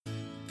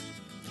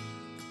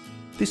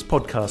This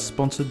podcast is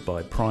sponsored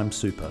by Prime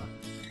Super,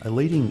 a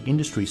leading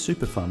industry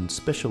super fund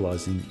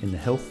specialising in the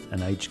health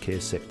and aged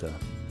care sector.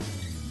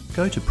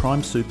 Go to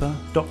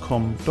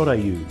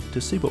primesuper.com.au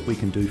to see what we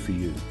can do for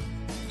you.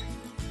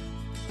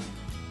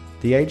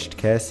 The aged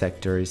care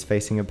sector is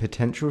facing a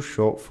potential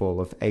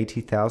shortfall of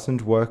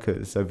 80,000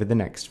 workers over the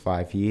next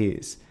 5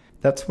 years.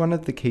 That's one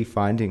of the key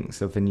findings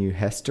of a new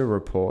HESTA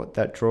report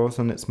that draws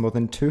on its more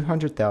than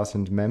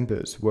 200,000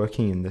 members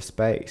working in the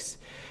space.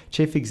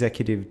 Chief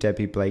Executive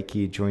Debby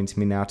Blakey joins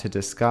me now to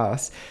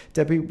discuss.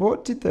 Debbie,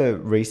 what did the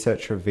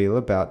research reveal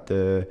about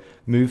the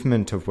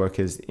movement of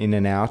workers in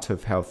and out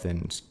of health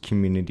and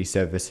community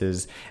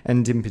services,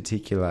 and in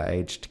particular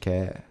aged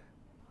care?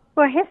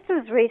 Well,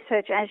 HESTA's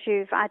research, as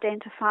you've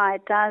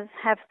identified, does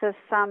have this,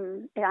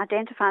 it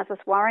identifies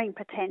this worrying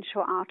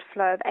potential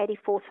outflow of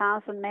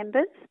 84,000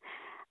 members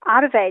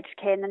out of aged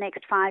care in the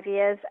next 5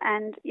 years,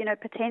 and,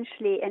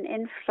 potentially an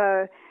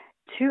inflow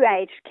to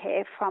aged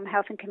care from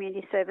health and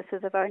community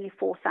services of only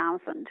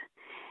 4,000.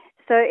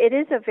 So it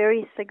is a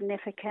very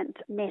significant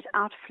net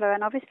outflow,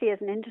 and obviously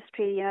as an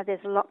industry,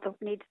 there's a lot that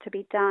needs to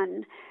be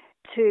done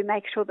to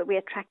make sure that we're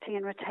attracting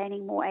and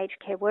retaining more aged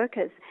care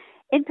workers.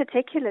 In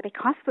particular,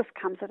 because this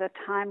comes at a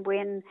time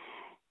when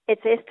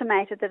it's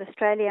estimated that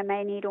Australia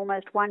may need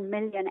almost 1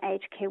 million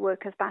aged care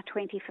workers by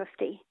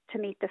 2050 to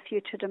meet the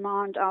future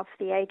demand of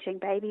the aging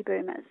baby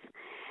boomers.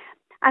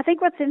 I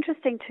think what's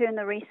interesting too in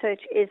the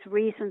research is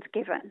reasons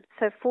given.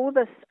 So for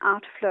this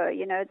outflow,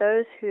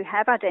 those who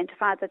have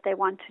identified that they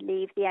want to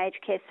leave the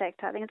aged care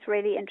sector, I think it's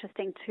really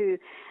interesting to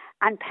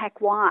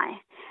unpack why.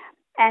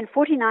 And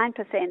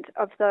 49%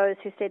 of those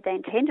who said they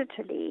intended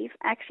to leave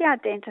actually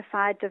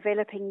identified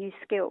developing new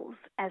skills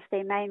as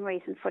their main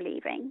reason for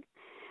leaving.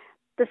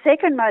 The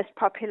second most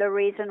popular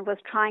reason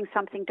was trying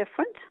something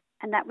different,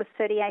 and that was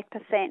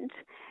 38%.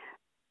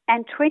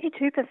 And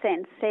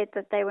 22% said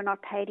that they were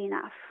not paid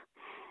enough.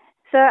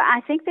 So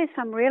I think there's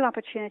some real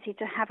opportunity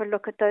to have a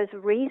look at those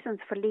reasons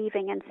for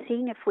leaving and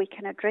seeing if we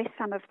can address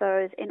some of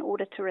those in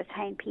order to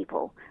retain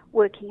people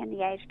working in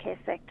the aged care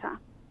sector.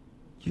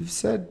 You've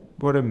said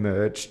what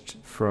emerged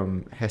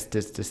from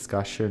HESTA's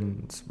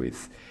discussions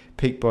with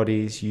peak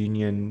bodies,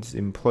 unions,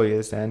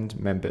 employers and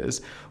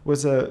members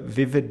was a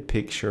vivid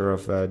picture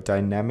of a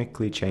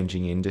dynamically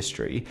changing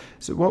industry.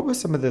 So what were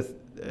some of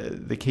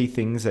the key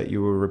things that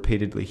you were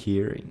repeatedly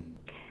hearing?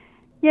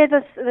 Yeah,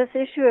 this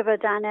issue of a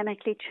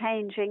dynamically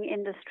changing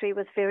industry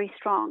was very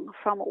strong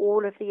from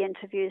all of the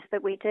interviews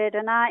that we did.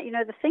 And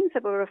the things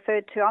that were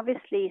referred to,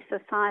 obviously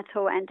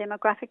societal and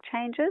demographic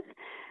changes.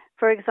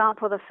 For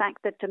example, the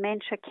fact that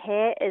dementia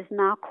care is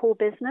now core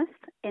business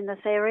in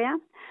this area.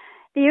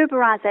 The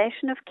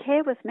Uberization of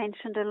care was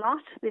mentioned a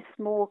lot, this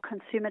more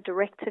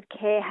consumer-directed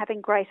care, having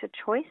greater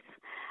choice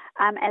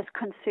as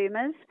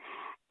consumers.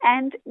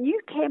 And new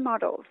care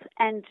models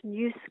and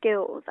new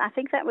skills. I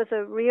think that was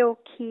a real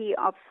key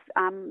of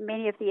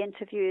many of the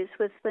interviews,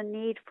 was the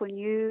need for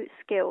new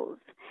skills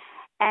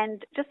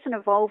and just an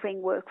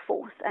evolving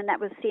workforce, and that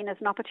was seen as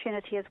an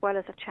opportunity as well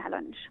as a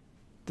challenge.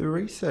 The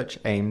research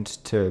aimed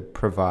to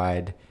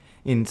provide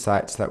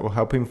insights that will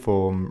help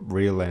inform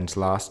real and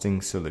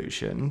lasting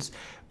solutions.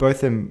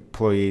 Both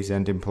employees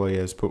and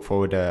employers put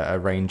forward a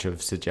range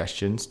of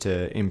suggestions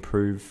to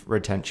improve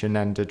retention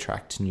and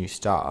attract new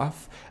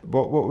staff.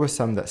 What were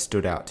some that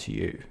stood out to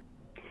you?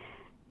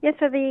 Yeah,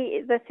 so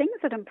the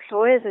things that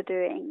employers are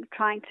doing,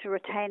 trying to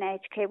retain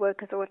aged care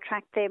workers or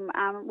attract them,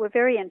 were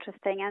very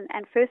interesting.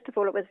 And first of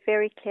all, it was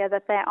very clear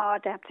that they are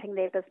adapting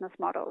their business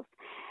models.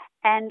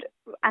 And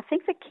I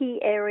think the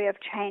key area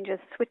of change is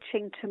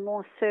switching to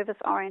more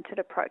service-oriented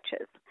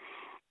approaches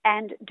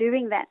and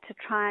doing that to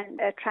try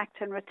and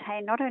attract and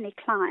retain not only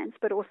clients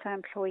but also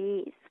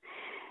employees.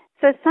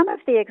 So some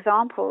of the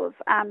examples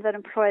that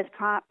employers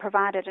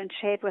provided and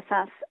shared with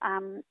us,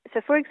 so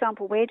for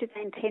example, where do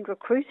they intend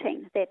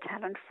recruiting their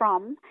talent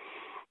from?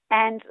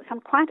 And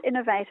some quite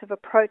innovative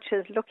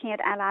approaches looking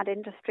at allied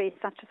industries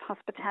such as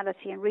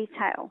hospitality and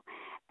retail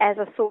as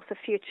a source of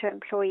future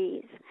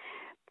employees.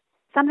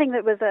 Something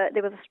that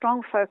there was a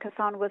strong focus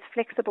on was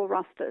flexible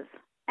rosters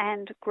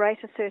and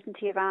greater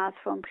certainty of hours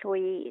for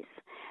employees.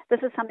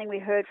 This is something we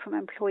heard from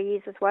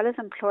employees as well as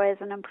employers,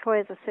 and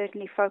employers are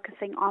certainly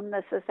focusing on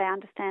this as they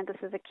understand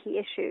this is a key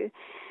issue.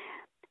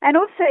 And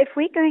also, if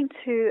we're going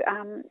to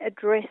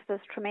address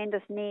this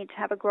tremendous need to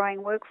have a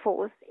growing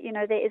workforce,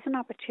 there is an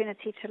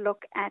opportunity to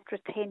look at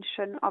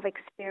retention of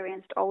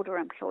experienced older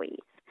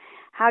employees.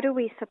 How do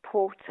we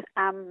support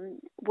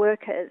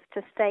workers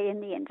to stay in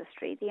the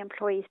industry, the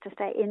employees to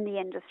stay in the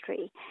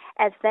industry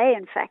as they,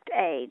 in fact,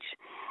 age?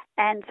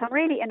 And some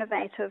really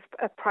innovative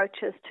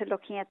approaches to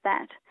looking at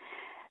that.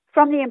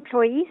 From the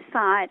employee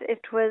side,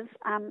 it was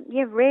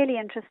really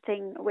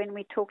interesting when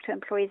we talked to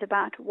employees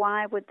about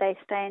why would they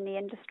stay in the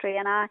industry.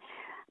 And I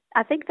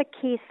think the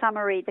key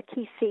summary, the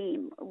key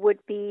theme would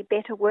be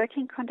better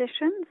working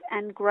conditions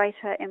and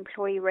greater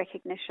employee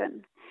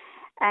recognition.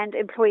 And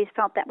employees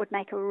felt that would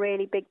make a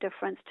really big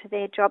difference to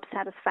their job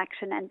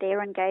satisfaction and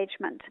their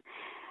engagement.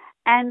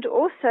 And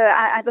also,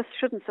 this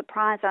shouldn't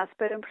surprise us,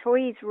 but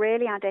employees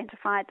really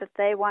identified that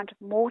they want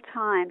more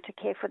time to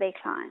care for their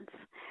clients,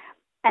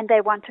 and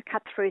they want to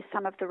cut through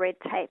some of the red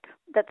tape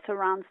that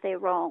surrounds their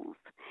roles.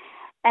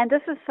 And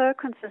this is so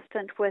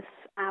consistent with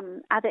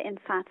other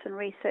insights and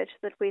research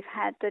that we've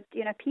had, that,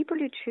 people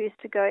who choose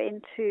to go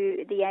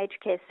into the aged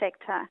care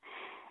sector,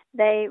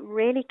 they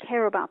really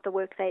care about the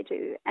work they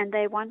do, and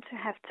they want to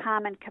have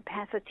time and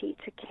capacity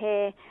to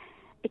care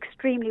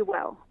extremely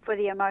well for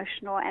the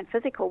emotional and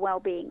physical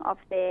well-being of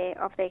their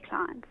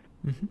clients.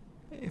 Mm-hmm.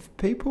 If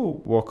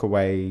people walk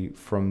away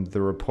from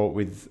the report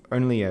with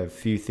only a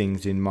few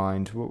things in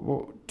mind,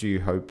 what do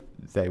you hope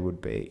they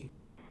would be?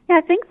 Yeah,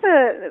 I think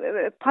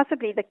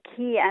possibly the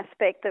key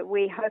aspect that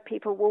we hope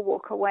people will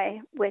walk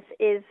away with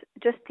is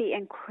just the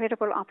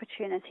incredible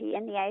opportunity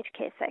in the aged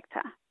care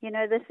sector.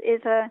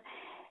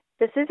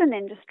 This is an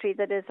industry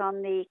that is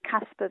on the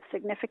cusp of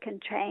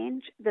significant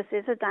change. This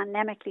is a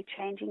dynamically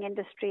changing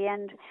industry,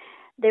 and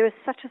there is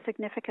such a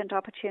significant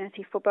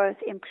opportunity for both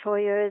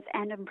employers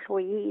and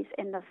employees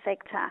in the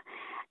sector.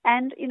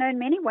 And, in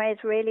many ways,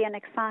 really an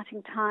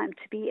exciting time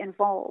to be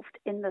involved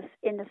in this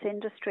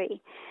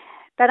industry.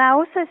 But I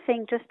also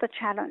think just the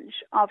challenge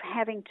of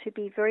having to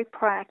be very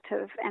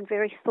proactive and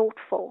very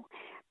thoughtful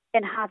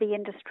in how the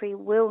industry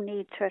will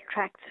need to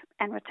attract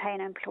and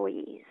retain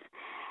employees.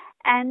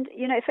 And,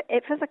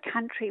 if as a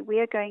country we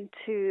are going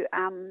to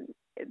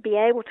be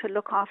able to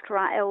look after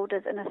our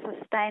elders in a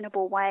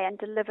sustainable way and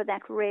deliver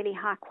that really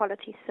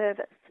high-quality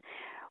service,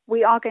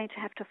 we are going to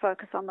have to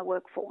focus on the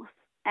workforce.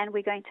 And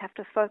we're going to have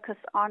to focus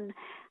on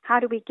how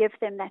do we give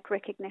them that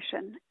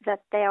recognition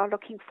that they are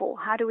looking for?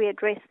 How do we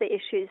address the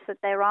issues that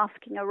they're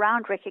asking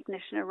around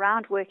recognition,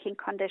 around working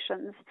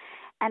conditions,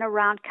 and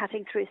around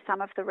cutting through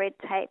some of the red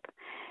tape?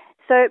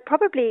 So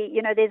probably,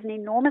 there's an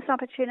enormous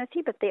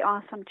opportunity, but there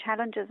are some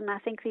challenges, and I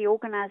think the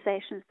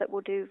organizations that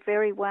will do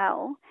very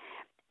well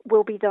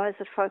will be those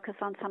that focus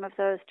on some of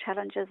those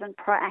challenges and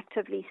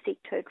proactively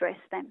seek to address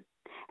them.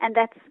 And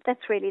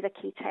that's really the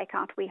key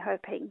takeout we're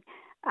hoping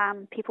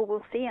people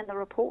will see in the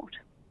report.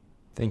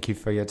 Thank you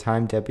for your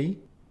time, Debbie.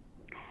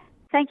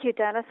 Thank you,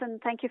 Dallas, and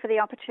thank you for the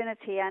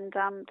opportunity, and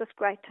just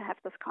great to have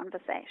this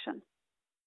conversation.